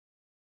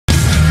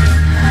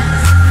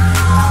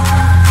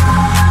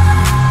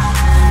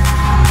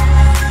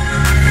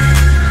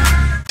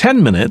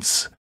10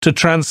 minutes to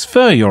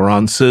transfer your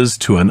answers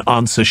to an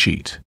answer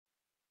sheet.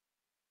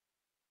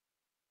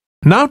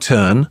 Now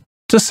turn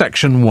to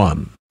Section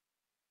 1.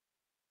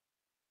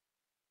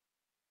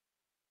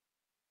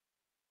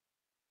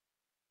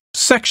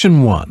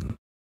 Section 1.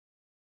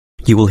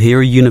 You will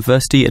hear a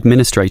university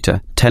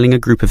administrator telling a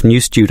group of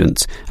new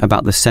students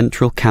about the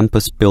central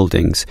campus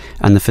buildings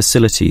and the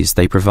facilities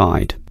they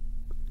provide.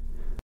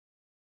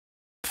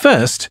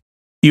 First,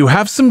 you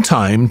have some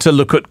time to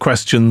look at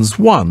questions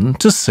 1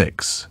 to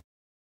 6.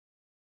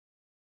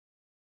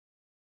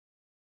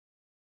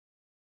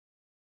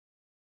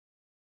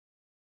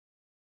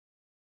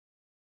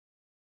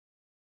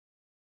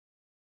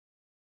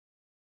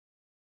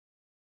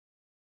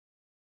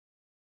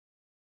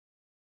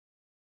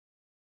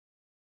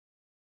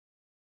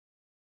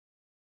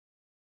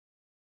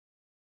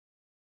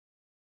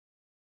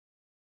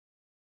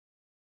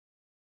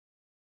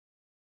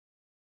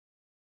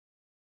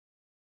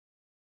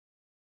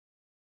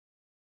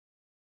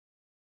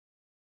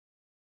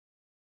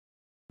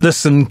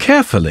 Listen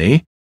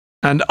carefully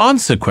and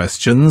answer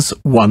questions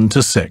 1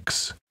 to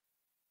 6.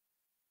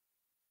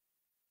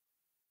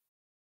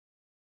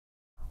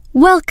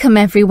 Welcome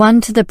everyone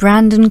to the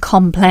Brandon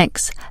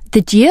Complex, the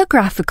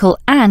geographical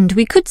and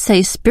we could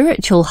say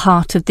spiritual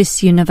heart of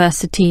this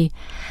university.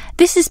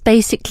 This is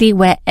basically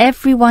where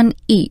everyone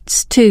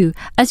eats too,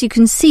 as you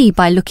can see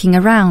by looking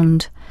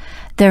around.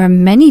 There are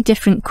many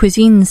different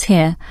cuisines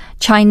here,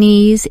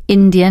 Chinese,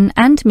 Indian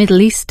and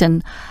Middle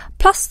Eastern,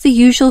 plus the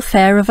usual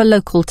fare of a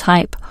local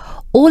type,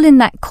 all in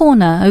that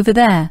corner over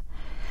there.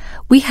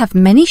 We have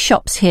many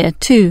shops here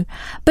too,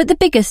 but the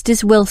biggest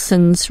is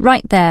Wilson's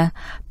right there,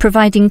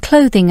 providing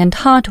clothing and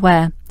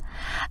hardware.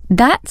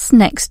 That's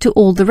next to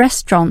all the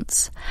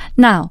restaurants.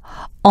 Now,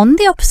 on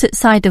the opposite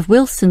side of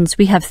Wilson's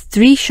we have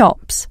 3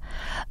 shops.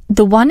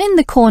 The one in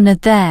the corner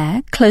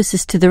there,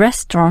 closest to the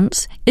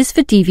restaurants, is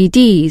for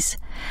DVDs.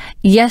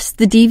 Yes,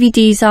 the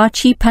DVDs are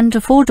cheap and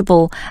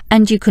affordable,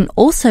 and you can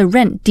also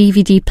rent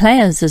DVD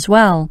players as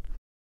well.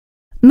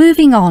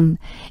 Moving on,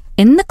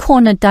 in the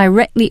corner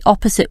directly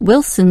opposite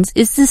Wilson's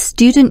is the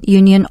Student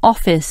Union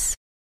office.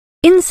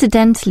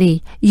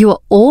 Incidentally, you are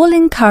all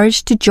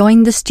encouraged to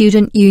join the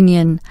Student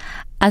Union,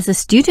 as a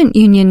Student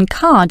Union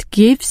card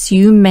gives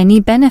you many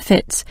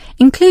benefits,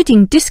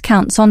 including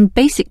discounts on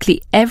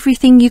basically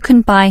everything you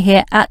can buy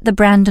here at the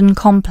Brandon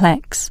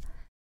Complex.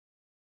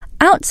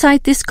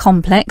 Outside this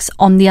complex,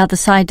 on the other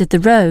side of the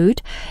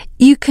road,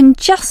 you can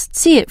just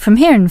see it from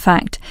here in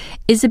fact,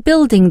 is a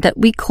building that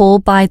we call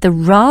by the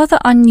rather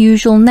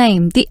unusual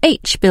name, the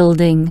H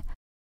Building.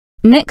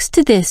 Next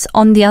to this,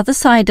 on the other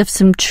side of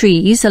some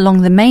trees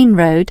along the main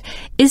road,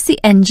 is the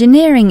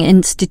Engineering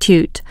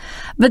Institute,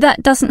 but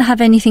that doesn't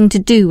have anything to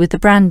do with the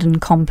Brandon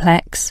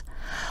Complex.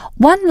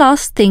 One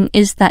last thing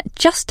is that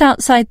just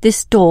outside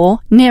this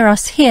door, near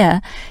us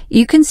here,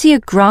 you can see a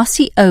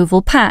grassy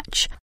oval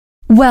patch.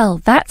 Well,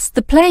 that's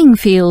the playing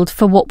field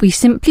for what we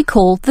simply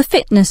call the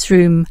fitness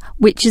room,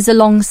 which is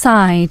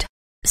alongside.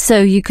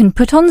 So you can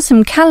put on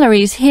some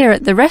calories here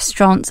at the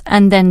restaurants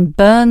and then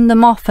burn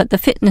them off at the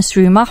fitness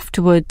room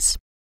afterwards.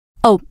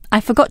 Oh,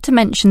 I forgot to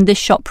mention this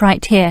shop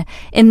right here,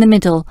 in the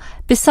middle,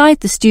 beside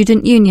the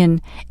Student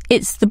Union.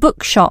 It's the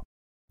bookshop.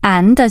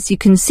 And as you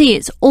can see,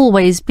 it's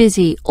always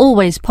busy,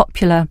 always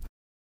popular.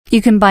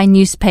 You can buy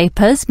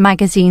newspapers,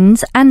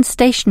 magazines and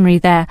stationery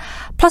there,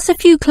 plus a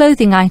few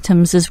clothing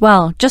items as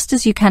well, just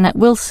as you can at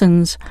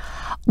Wilson's.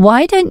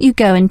 Why don't you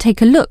go and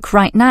take a look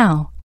right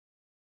now?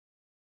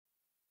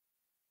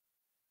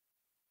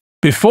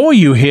 Before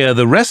you hear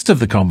the rest of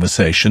the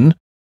conversation,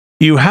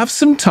 you have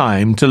some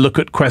time to look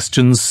at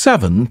questions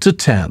 7 to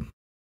 10.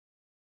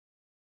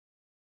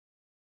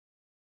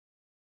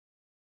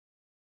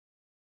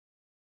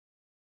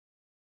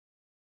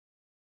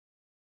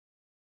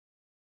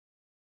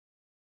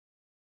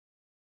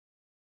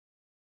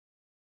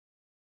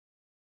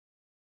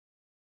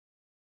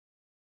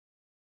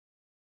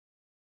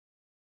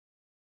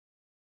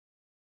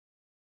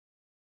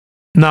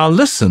 Now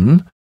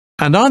listen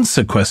and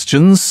answer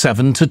questions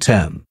 7 to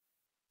 10.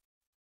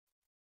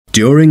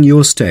 During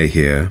your stay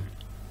here,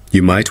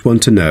 you might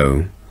want to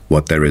know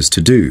what there is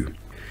to do.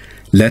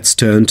 Let's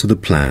turn to the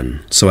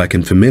plan so I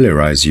can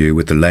familiarize you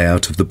with the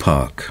layout of the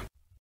park.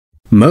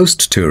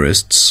 Most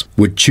tourists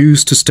would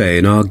choose to stay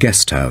in our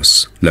guest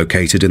house,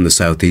 located in the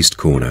southeast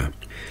corner.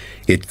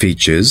 It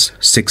features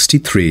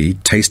 63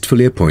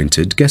 tastefully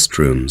appointed guest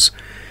rooms,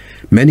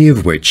 many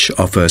of which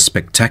offer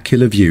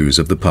spectacular views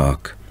of the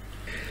park.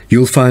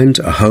 You'll find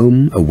a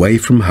home away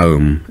from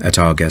home at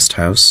our guest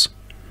house.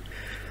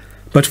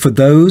 But for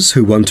those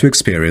who want to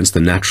experience the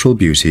natural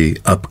beauty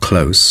up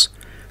close,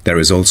 there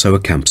is also a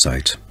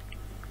campsite.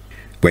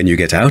 When you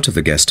get out of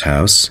the guest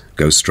house,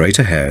 go straight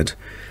ahead,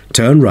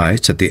 turn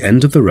right at the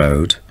end of the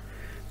road.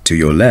 To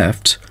your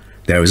left,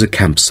 there is a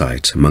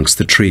campsite amongst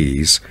the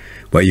trees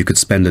where you could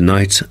spend a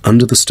night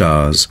under the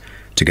stars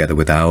together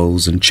with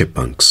owls and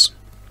chipmunks.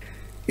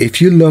 If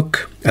you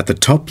look at the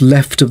top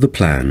left of the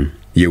plan,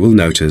 you will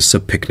notice a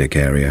picnic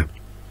area.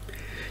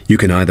 You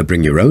can either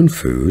bring your own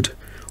food,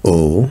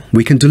 or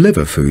we can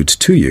deliver food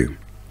to you.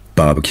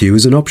 barbecue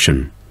is an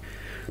option.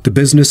 The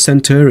business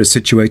centre is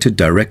situated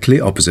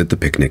directly opposite the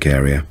picnic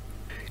area.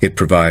 It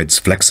provides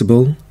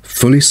flexible,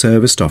 fully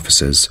serviced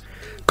offices,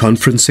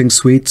 conferencing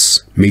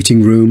suites,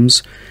 meeting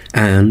rooms,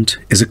 and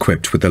is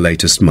equipped with the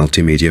latest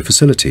multimedia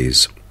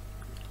facilities.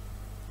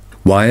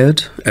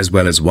 Wired, as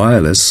well as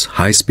wireless,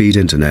 high-speed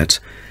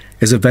internet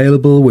is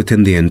available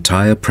within the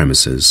entire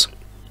premises.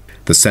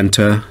 The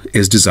centre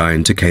is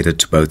designed to cater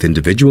to both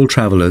individual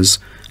travellers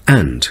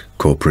and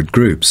corporate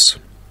groups.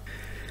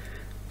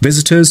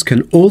 Visitors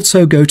can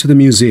also go to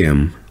the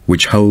museum,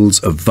 which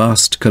holds a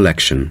vast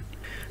collection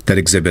that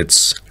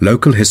exhibits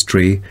local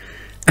history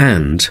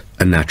and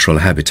a natural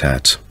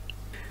habitat.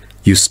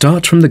 You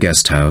start from the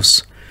guest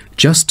house,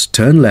 just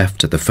turn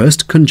left at the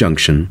first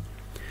conjunction,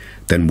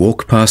 then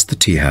walk past the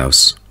tea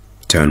house.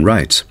 Turn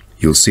right.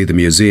 You'll see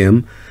the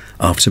museum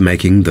after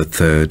making the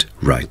third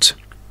right.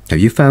 Have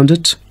you found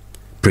it?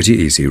 Pretty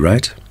easy,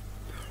 right?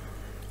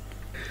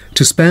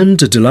 To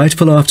spend a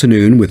delightful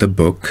afternoon with a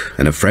book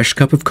and a fresh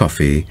cup of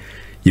coffee,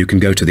 you can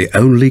go to the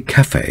only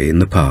cafe in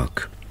the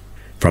park.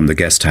 From the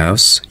guest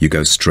house, you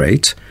go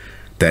straight,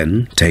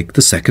 then take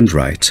the second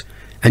right,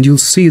 and you'll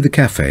see the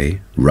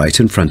cafe right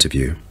in front of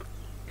you.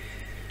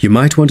 You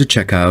might want to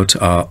check out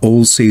our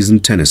all-season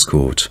tennis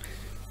court,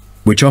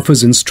 which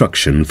offers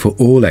instruction for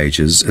all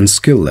ages and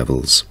skill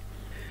levels.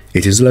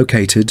 It is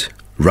located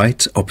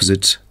right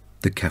opposite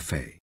the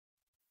cafe.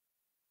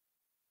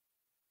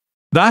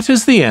 That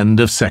is the end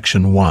of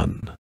section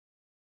 1.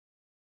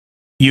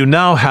 You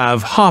now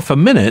have half a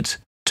minute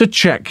to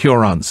check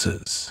your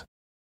answers.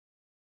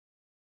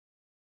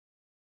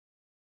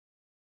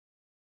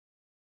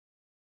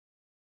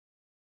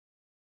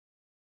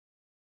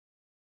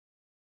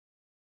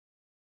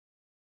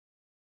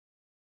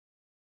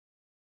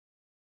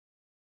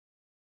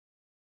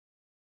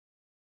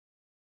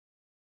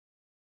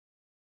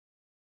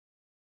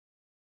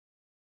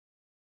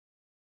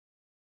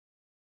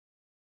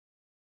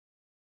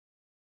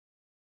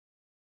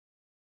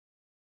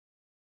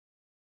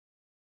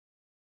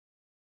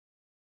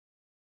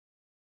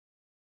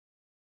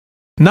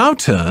 Now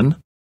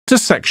turn to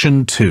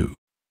section 2.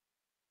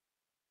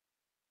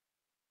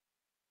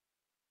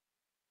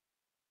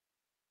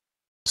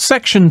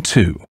 Section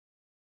 2.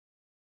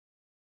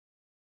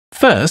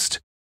 First,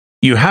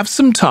 you have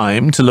some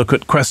time to look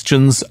at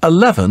questions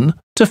 11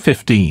 to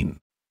 15.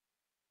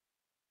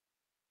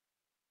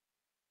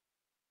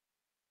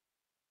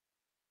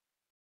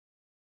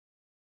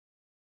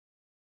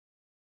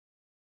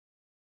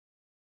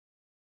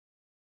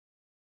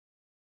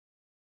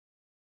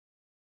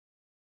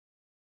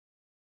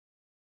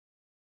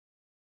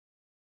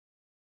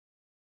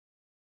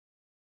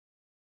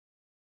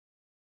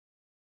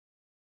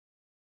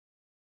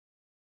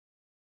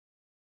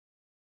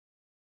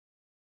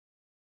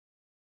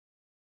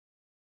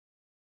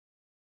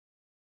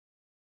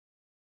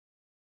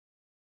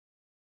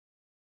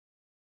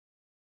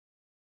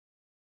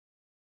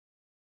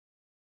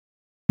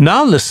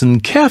 Now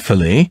listen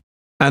carefully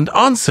and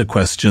answer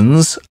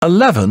questions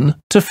 11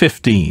 to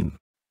 15.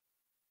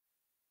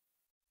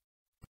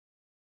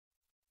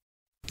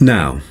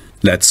 Now,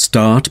 let's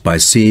start by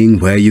seeing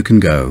where you can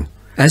go.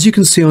 As you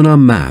can see on our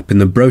map in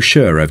the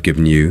brochure I've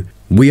given you,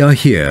 we are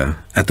here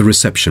at the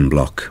reception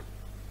block.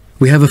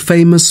 We have a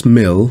famous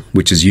mill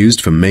which is used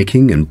for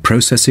making and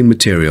processing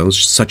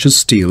materials such as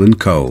steel and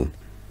coal.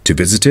 To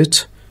visit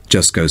it,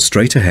 just go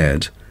straight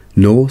ahead,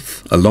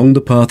 north along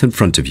the path in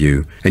front of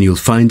you, and you'll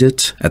find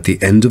it at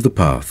the end of the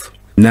path.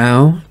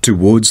 Now,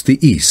 towards the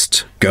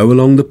east, go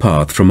along the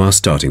path from our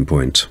starting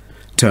point.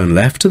 Turn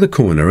left to the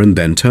corner and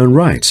then turn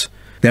right.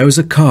 There is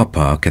a car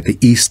park at the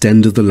east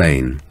end of the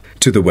lane.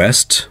 To the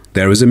west,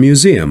 there is a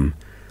museum.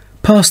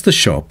 Past the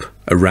shop,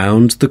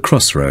 around the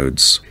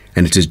crossroads,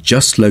 and it is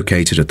just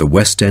located at the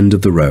west end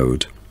of the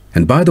road.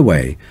 And by the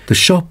way, the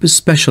shop is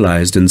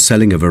specialized in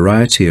selling a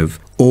variety of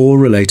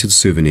ore-related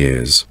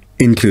souvenirs,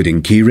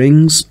 including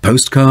keyrings,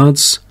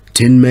 postcards,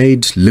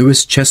 tin-made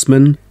Lewis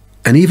chessmen,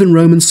 and even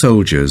Roman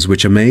soldiers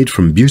which are made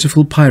from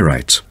beautiful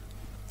pyrite.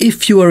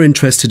 If you are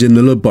interested in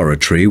the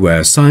laboratory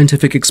where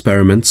scientific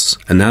experiments,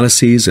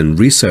 analyses and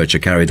research are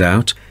carried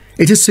out,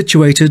 it is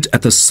situated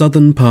at the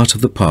southern part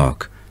of the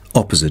park,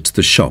 opposite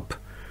the shop.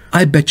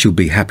 I bet you'll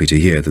be happy to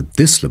hear that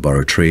this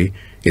laboratory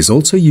is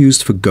also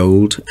used for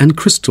gold and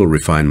crystal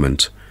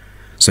refinement,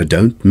 so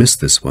don't miss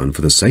this one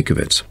for the sake of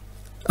it.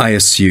 I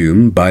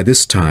assume by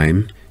this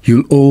time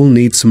you'll all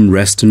need some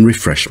rest and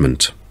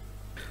refreshment.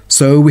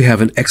 So we have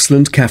an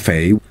excellent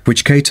cafe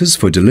which caters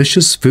for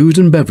delicious food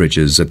and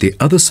beverages at the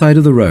other side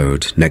of the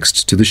road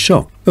next to the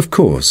shop. Of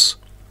course,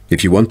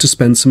 if you want to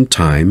spend some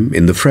time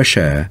in the fresh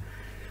air,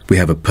 we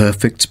have a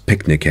perfect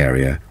picnic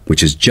area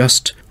which is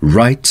just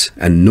right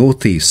and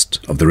northeast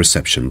of the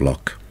reception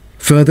block.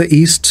 Further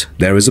east,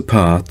 there is a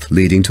path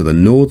leading to the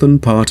northern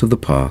part of the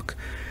park,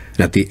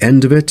 and at the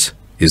end of it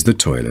is the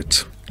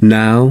toilet.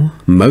 Now,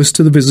 most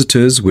of the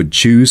visitors would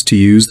choose to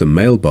use the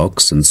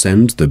mailbox and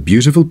send the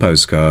beautiful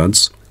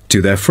postcards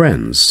to their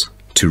friends.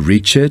 To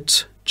reach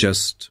it,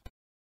 just...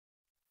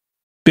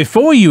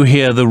 Before you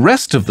hear the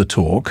rest of the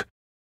talk,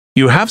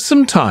 you have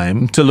some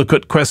time to look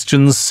at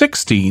questions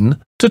 16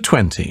 to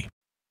 20.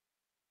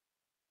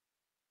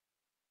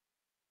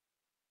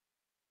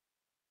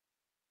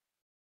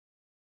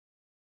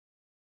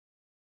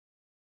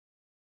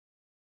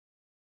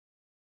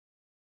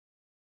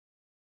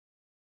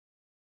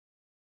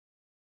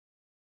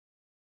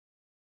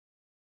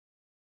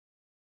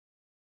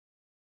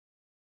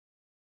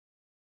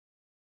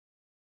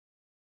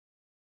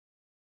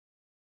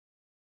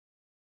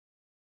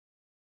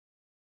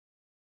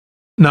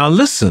 Now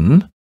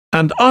listen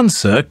and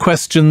answer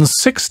questions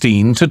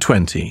 16 to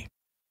 20.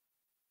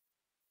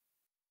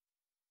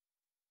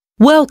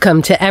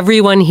 Welcome to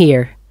everyone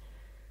here.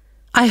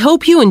 I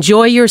hope you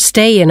enjoy your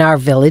stay in our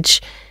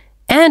village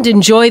and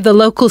enjoy the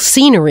local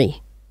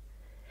scenery.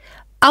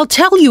 I'll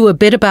tell you a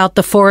bit about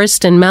the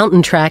forest and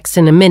mountain tracks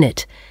in a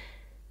minute,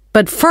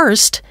 but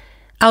first,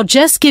 I'll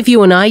just give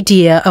you an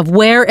idea of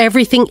where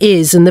everything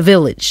is in the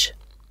village.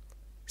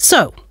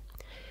 So,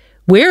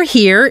 we're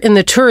here in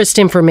the Tourist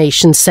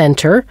Information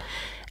Center,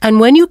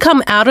 and when you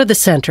come out of the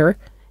center,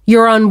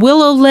 you're on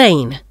Willow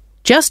Lane,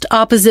 just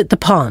opposite the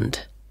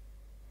pond.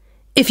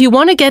 If you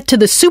want to get to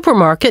the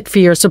supermarket for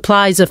your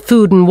supplies of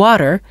food and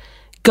water,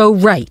 go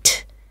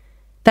right.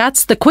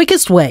 That's the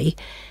quickest way,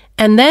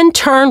 and then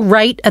turn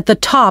right at the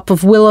top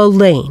of Willow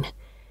Lane,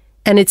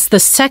 and it's the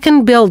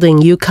second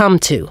building you come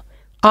to,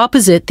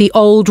 opposite the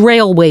old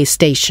railway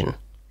station.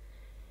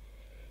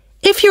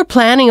 If you're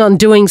planning on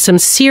doing some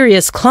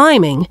serious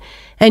climbing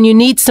and you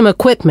need some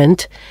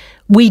equipment,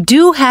 we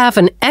do have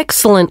an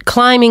excellent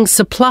climbing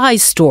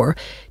supplies store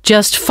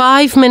just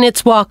 5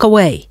 minutes walk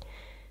away.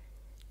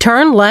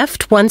 Turn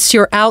left once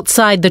you're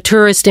outside the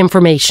Tourist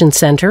Information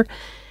Center.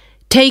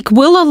 Take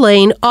Willow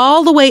Lane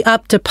all the way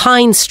up to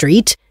Pine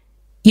Street.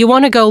 You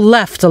want to go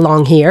left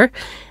along here.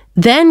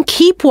 Then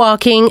keep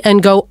walking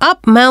and go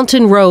up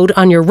Mountain Road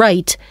on your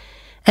right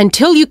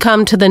until you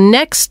come to the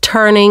next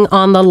turning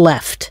on the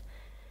left.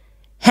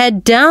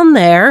 Head down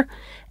there,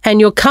 and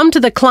you'll come to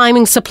the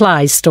climbing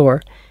supplies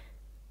store.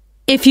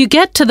 If you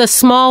get to the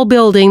small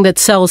building that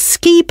sells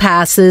ski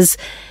passes,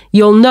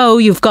 you'll know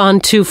you've gone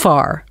too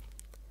far.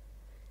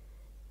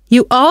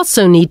 You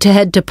also need to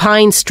head to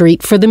Pine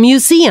Street for the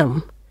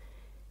museum.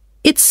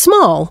 It's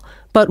small,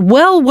 but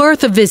well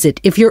worth a visit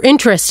if you're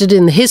interested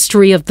in the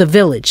history of the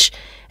village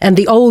and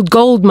the old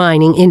gold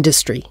mining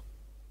industry.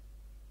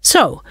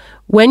 So,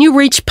 when you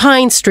reach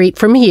Pine Street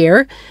from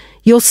here,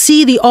 you'll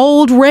see the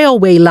old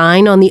railway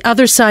line on the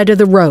other side of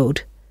the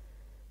road.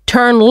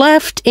 Turn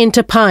left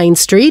into Pine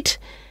Street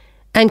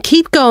and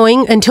keep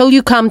going until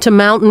you come to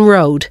Mountain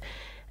Road.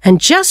 And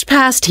just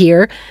past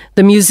here,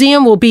 the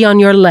museum will be on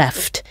your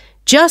left,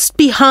 just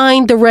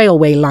behind the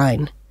railway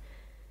line.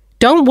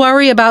 Don't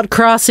worry about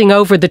crossing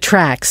over the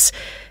tracks.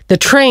 The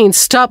train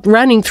stopped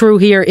running through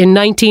here in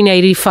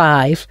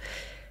 1985.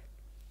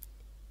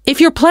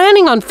 If you're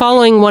planning on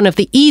following one of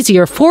the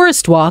easier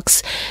forest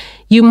walks,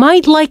 you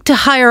might like to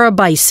hire a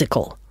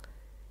bicycle.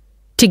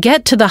 To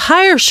get to the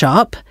hire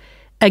shop,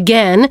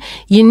 again,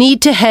 you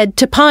need to head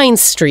to Pine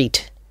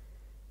Street.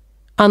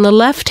 On the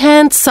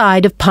left-hand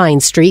side of Pine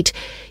Street,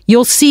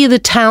 you'll see the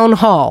town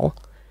hall.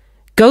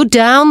 Go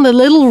down the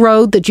little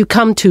road that you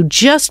come to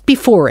just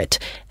before it,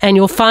 and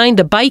you'll find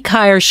the bike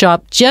hire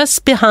shop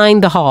just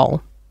behind the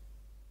hall.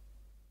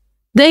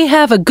 They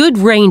have a good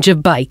range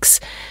of bikes,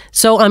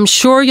 so I'm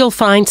sure you'll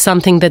find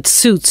something that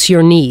suits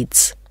your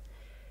needs.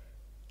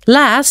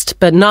 Last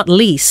but not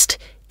least,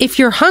 if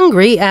you're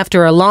hungry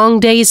after a long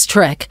day's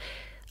trek,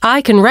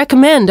 I can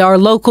recommend our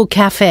local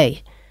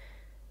cafe.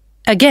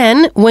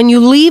 Again, when you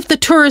leave the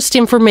Tourist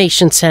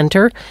Information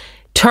Center,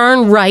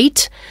 turn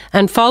right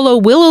and follow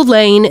Willow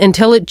Lane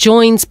until it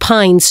joins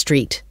Pine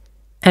Street.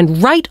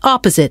 And right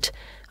opposite,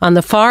 on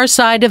the far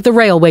side of the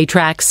railway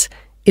tracks,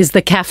 is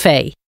the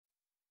cafe.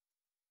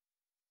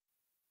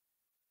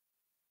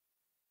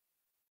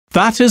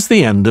 That is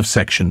the end of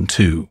section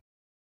 2.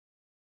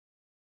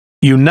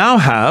 You now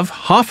have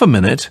half a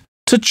minute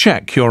to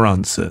check your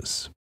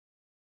answers.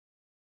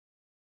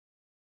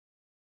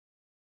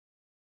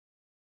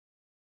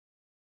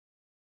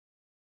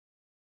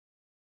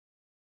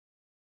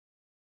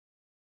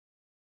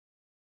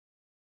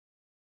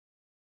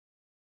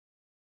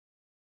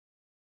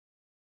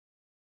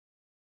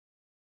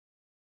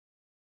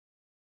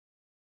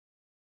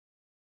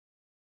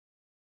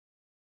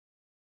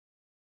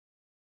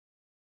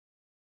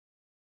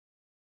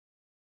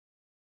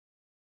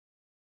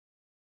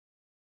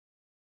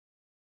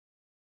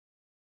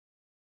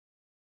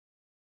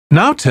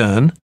 Now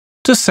turn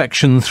to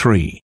section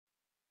 3.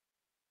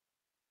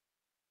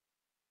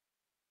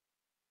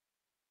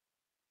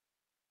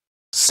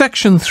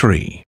 Section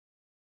 3.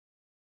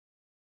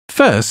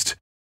 First,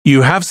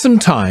 you have some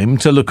time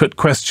to look at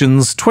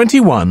questions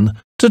 21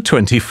 to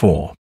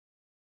 24.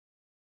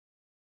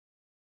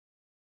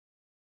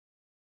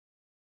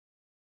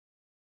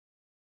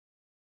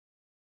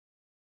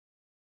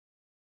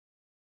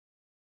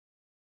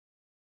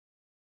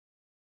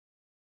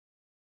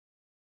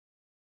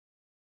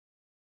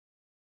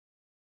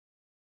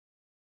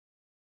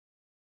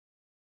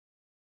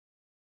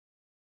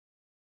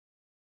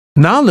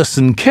 Now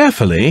listen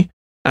carefully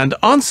and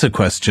answer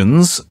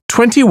questions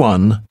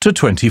 21 to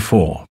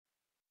 24.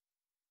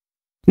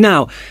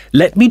 Now,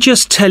 let me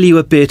just tell you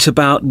a bit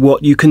about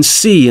what you can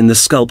see in the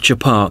sculpture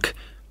park.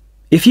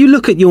 If you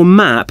look at your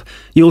map,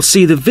 you'll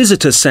see the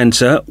visitor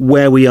centre,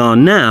 where we are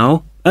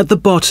now, at the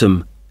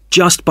bottom,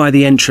 just by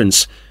the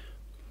entrance.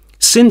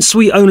 Since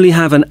we only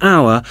have an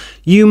hour,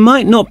 you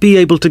might not be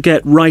able to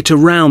get right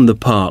around the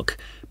park,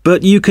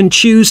 but you can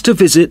choose to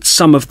visit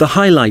some of the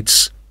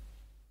highlights.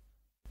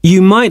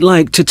 You might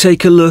like to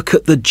take a look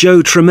at the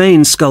Joe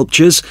Tremaine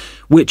sculptures,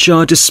 which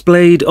are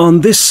displayed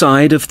on this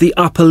side of the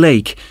upper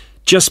lake,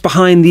 just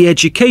behind the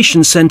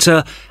education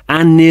centre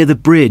and near the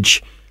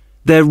bridge.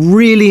 They're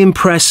really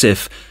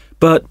impressive,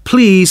 but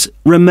please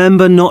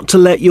remember not to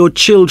let your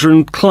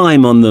children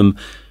climb on them.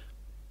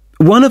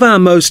 One of our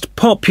most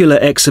popular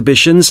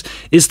exhibitions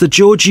is the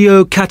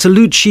Giorgio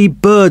Catalucci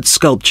bird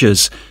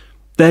sculptures.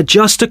 They're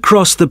just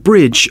across the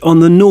bridge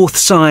on the north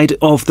side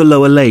of the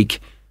lower lake.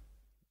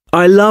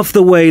 I love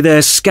the way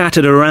they're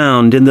scattered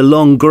around in the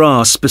long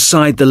grass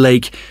beside the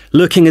lake,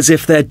 looking as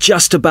if they're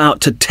just about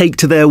to take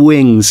to their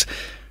wings.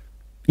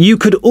 You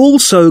could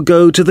also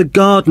go to the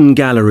garden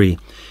gallery.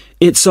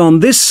 It's on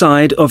this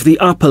side of the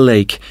upper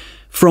lake.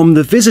 From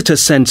the visitor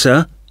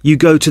centre, you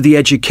go to the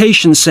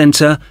education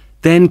centre,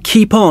 then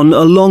keep on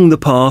along the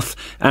path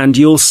and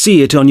you'll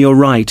see it on your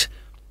right.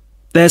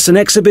 There's an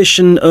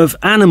exhibition of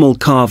animal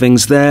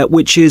carvings there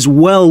which is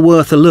well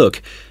worth a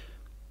look.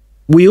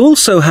 We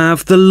also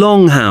have the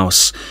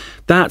Longhouse.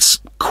 That's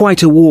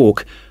quite a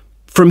walk.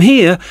 From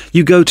here,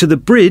 you go to the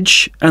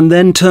bridge and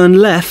then turn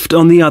left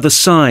on the other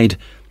side.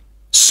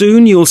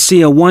 Soon you'll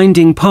see a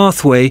winding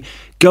pathway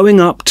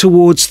going up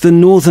towards the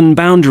northern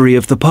boundary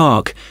of the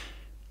park.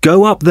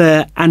 Go up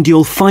there and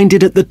you'll find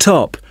it at the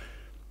top.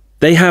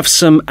 They have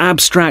some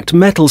abstract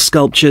metal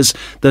sculptures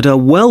that are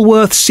well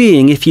worth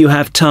seeing if you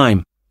have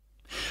time.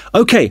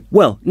 OK,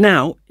 well,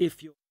 now,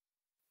 if you're...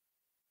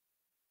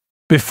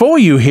 Before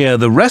you hear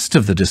the rest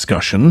of the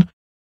discussion,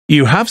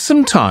 you have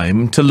some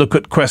time to look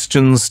at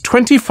questions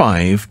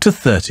 25 to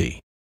 30.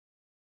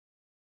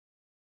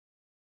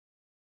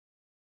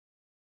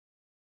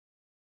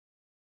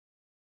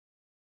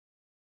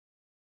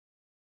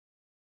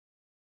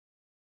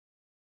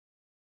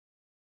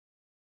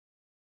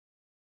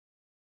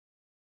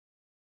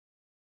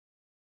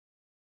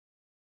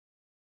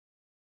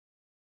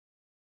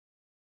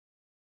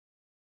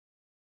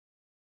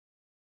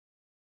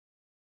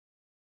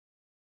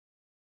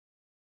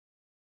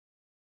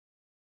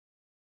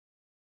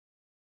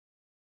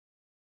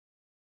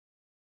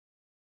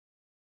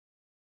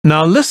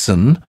 Now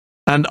listen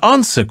and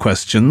answer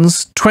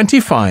questions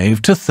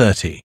 25 to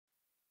 30.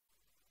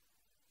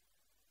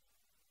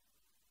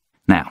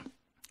 Now,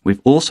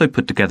 we've also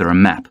put together a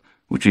map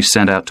which we've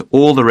sent out to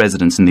all the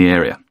residents in the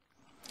area.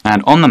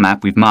 And on the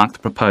map we've marked the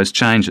proposed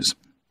changes.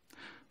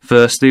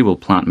 Firstly, we'll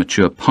plant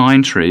mature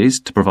pine trees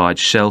to provide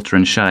shelter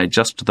and shade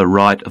just to the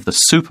right of the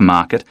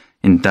supermarket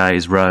in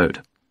Days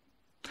Road.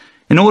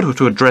 In order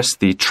to address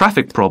the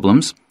traffic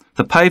problems,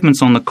 the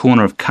pavements on the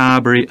corner of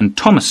Carberry and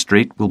Thomas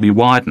Street will be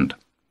widened.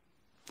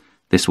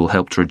 This will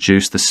help to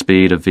reduce the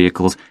speed of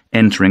vehicles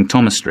entering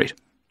Thomas Street.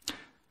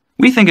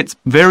 We think it's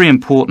very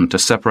important to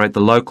separate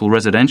the local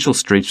residential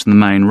streets from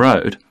the main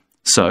road,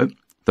 so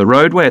the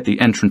roadway at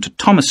the entrance to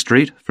Thomas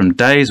Street from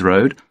Days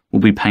Road will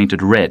be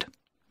painted red.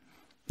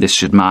 This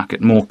should mark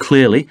it more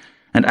clearly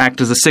and act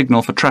as a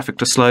signal for traffic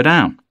to slow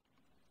down.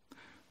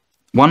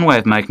 One way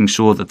of making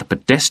sure that the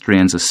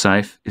pedestrians are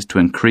safe is to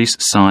increase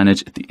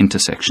signage at the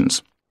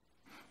intersections.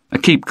 A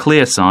Keep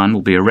Clear sign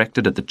will be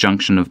erected at the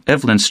junction of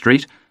Evelyn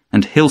Street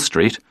and Hill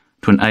Street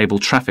to enable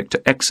traffic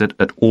to exit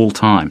at all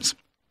times.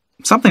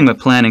 Something we're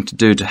planning to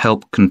do to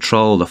help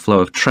control the flow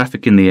of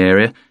traffic in the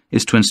area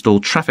is to install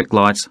traffic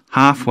lights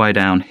halfway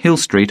down Hill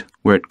Street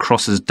where it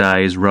crosses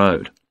Days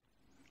Road.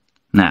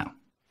 Now,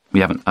 we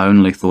haven't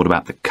only thought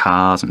about the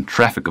cars and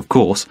traffic, of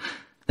course.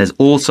 There's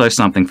also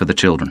something for the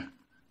children.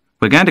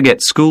 We're going to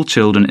get school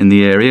children in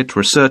the area to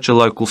research a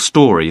local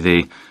story,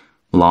 the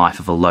life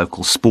of a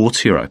local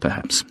sports hero,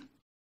 perhaps.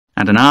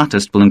 And an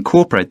artist will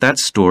incorporate that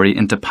story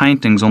into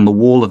paintings on the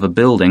wall of a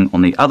building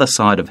on the other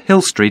side of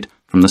Hill Street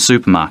from the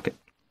supermarket.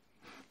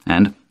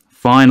 And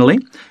finally,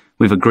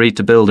 we've agreed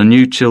to build a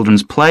new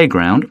children's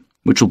playground,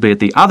 which will be at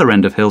the other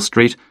end of Hill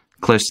Street,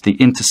 close to the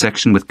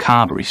intersection with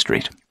Carberry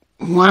Street.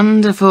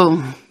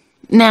 Wonderful.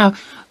 Now,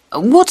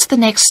 what's the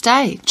next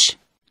stage?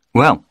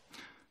 Well,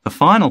 the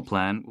final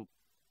plan will...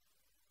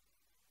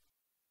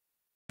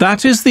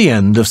 That is the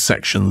end of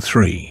section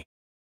 3.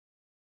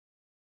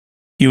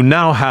 You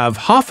now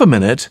have half a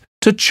minute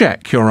to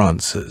check your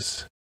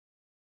answers.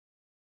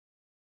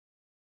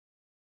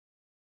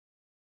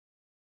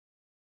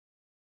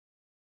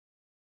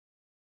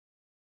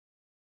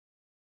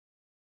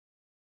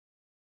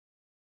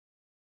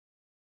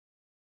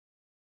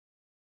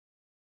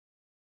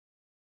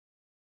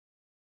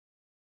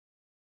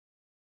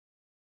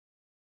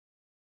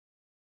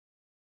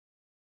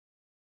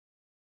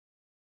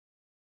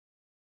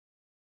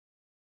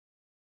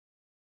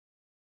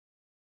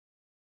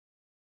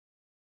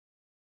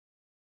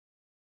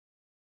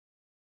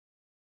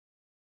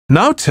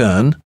 Now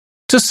turn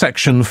to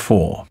Section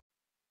 4.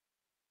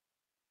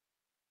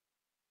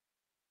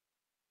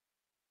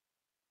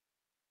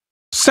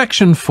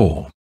 Section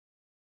 4.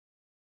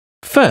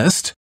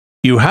 First,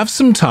 you have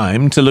some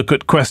time to look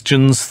at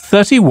questions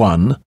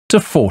 31 to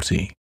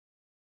 40.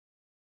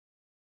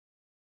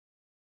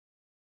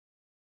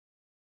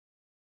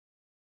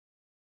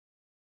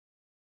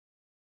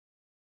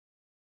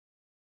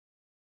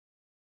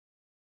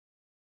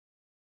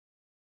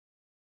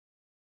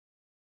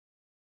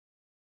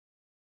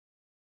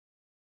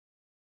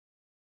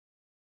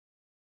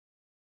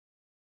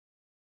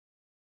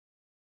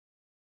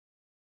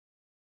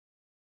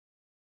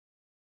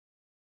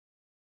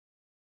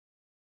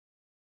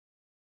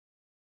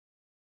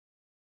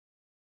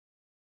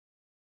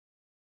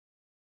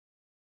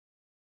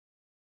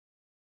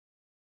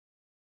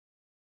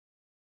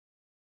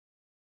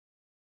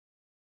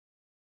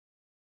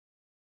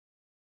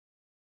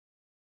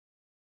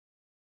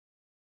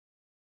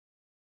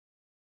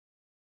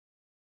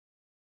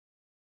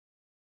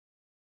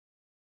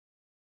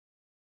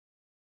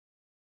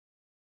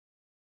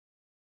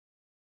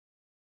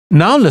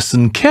 Now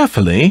listen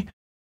carefully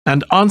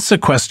and answer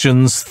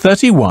questions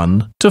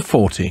 31 to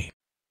 40.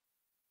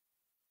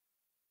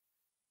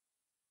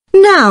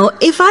 Now,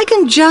 if I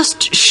can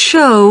just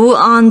show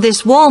on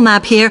this wall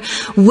map here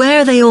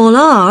where they all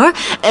are,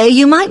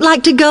 you might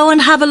like to go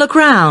and have a look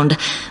round.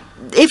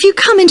 If you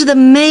come into the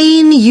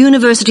main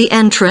university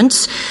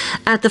entrance,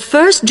 at the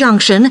first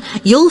junction,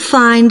 you'll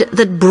find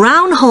that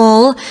Brown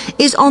Hall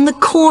is on the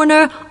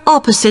corner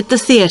opposite the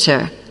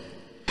theatre.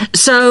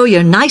 So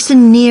you're nice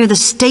and near the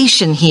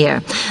station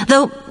here,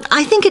 though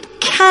I think it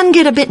can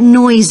get a bit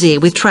noisy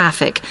with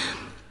traffic.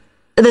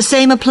 The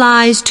same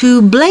applies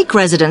to Blake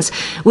Residence,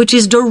 which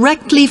is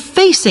directly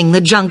facing the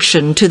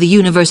junction to the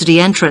university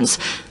entrance.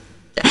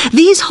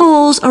 These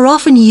halls are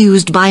often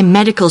used by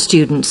medical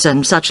students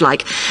and such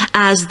like,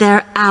 as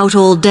they're out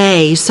all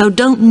day, so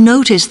don't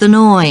notice the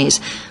noise.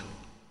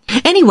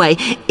 Anyway,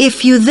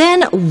 if you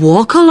then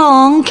walk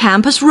along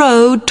Campus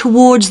Road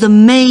towards the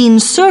main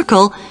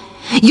circle,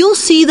 you'll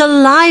see the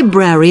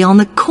library on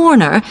the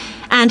corner,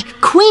 and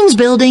Queen's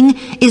Building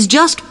is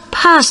just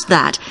past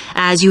that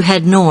as you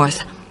head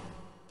north.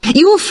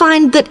 You will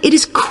find that it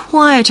is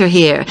quieter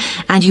here,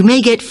 and you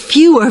may get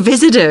fewer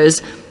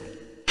visitors.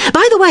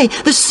 By the way,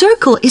 the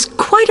circle is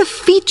quite a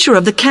feature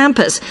of the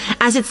campus,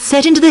 as it's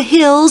set into the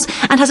hills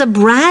and has a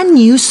brand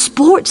new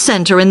sports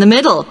center in the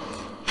middle.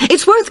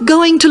 It's worth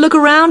going to look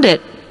around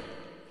it.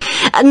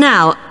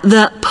 Now,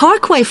 the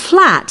Parkway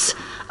Flats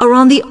are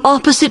on the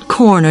opposite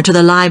corner to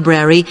the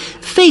library,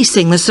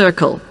 facing the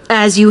circle,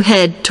 as you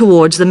head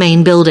towards the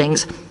main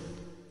buildings.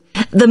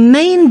 The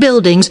main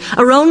buildings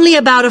are only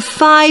about a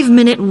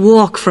 5-minute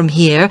walk from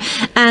here,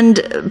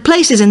 and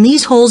places in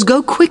these halls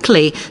go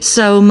quickly,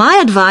 so my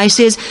advice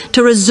is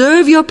to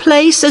reserve your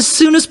place as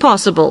soon as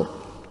possible.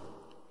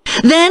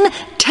 Then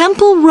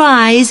Temple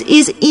Rise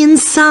is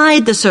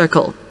inside the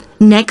circle,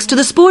 next to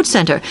the sports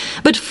center,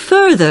 but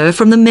further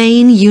from the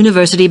main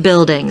university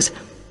buildings.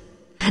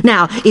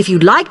 Now, if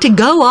you'd like to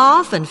go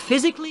off and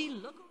physically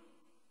look...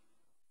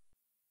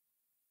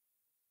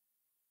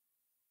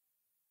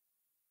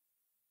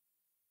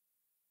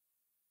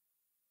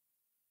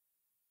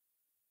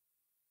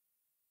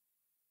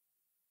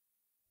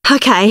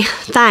 Okay,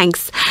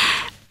 thanks.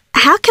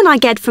 How can I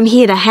get from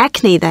here to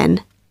Hackney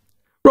then?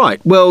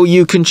 Right, well,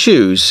 you can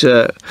choose.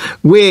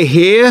 We're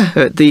here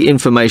at the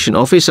information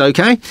office,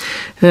 OK?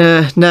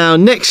 Now,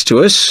 next to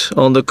us,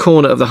 on the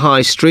corner of the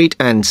High Street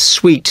and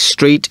Sweet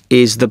Street,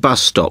 is the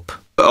bus stop,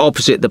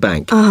 opposite the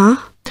bank.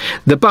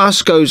 The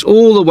bus goes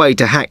all the way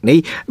to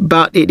Hackney,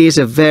 but it is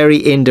a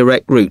very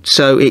indirect route,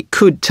 so it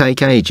could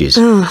take ages.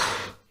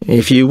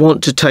 If you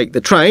want to take the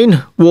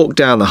train, walk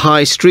down the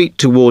High Street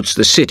towards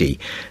the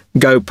city,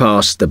 go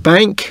past the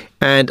bank,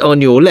 and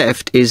on your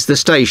left is the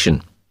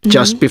station,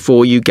 just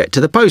before you get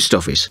to the post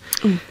office.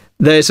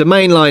 There's a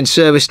mainline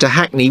service to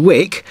Hackney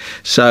Wick,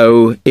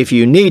 so if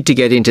you need to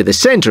get into the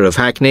centre of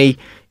Hackney,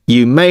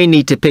 you may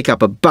need to pick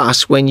up a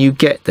bus when you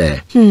get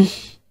there.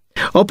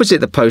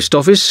 Opposite the post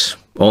office,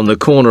 on the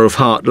corner of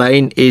Hart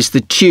Lane, is the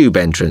tube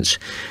entrance.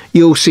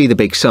 You'll see the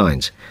big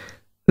signs.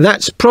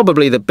 That's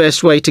probably the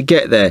best way to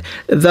get there,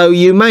 though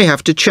you may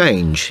have to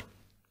change.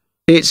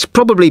 It's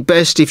probably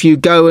best if you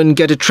go and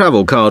get a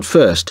travel card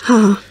first.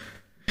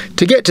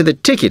 To get to the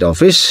ticket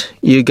office,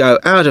 you go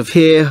out of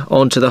here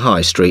onto the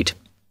High Street.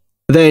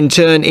 Then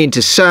turn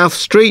into South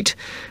Street,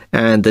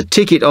 and the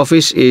ticket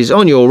office is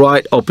on your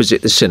right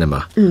opposite the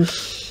cinema.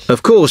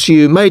 Of course,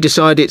 you may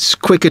decide it's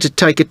quicker to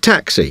take a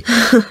taxi.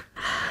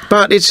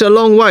 But it's a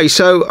long way,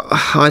 so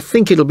I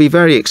think it'll be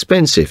very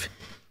expensive.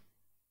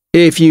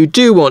 If you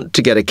do want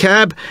to get a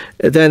cab,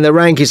 then the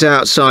rank is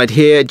outside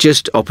here,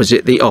 just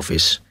opposite the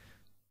office.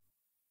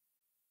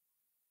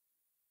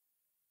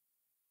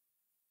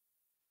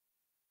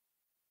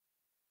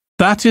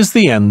 That is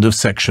the end of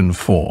Section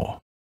 4.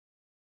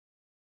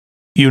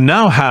 You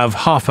now have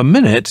half a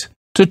minute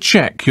to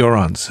check your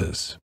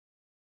answers.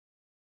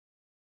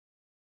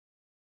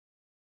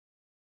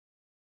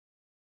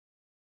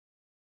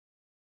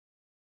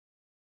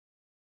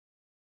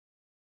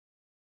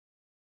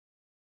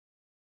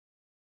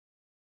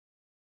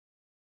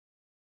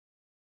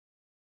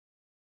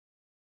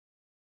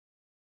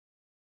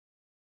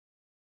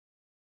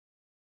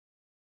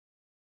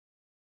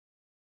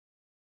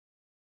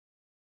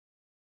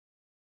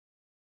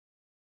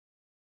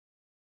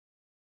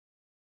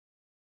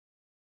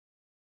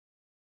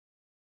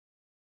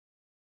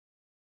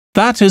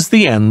 That is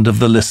the end of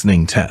the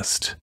listening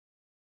test.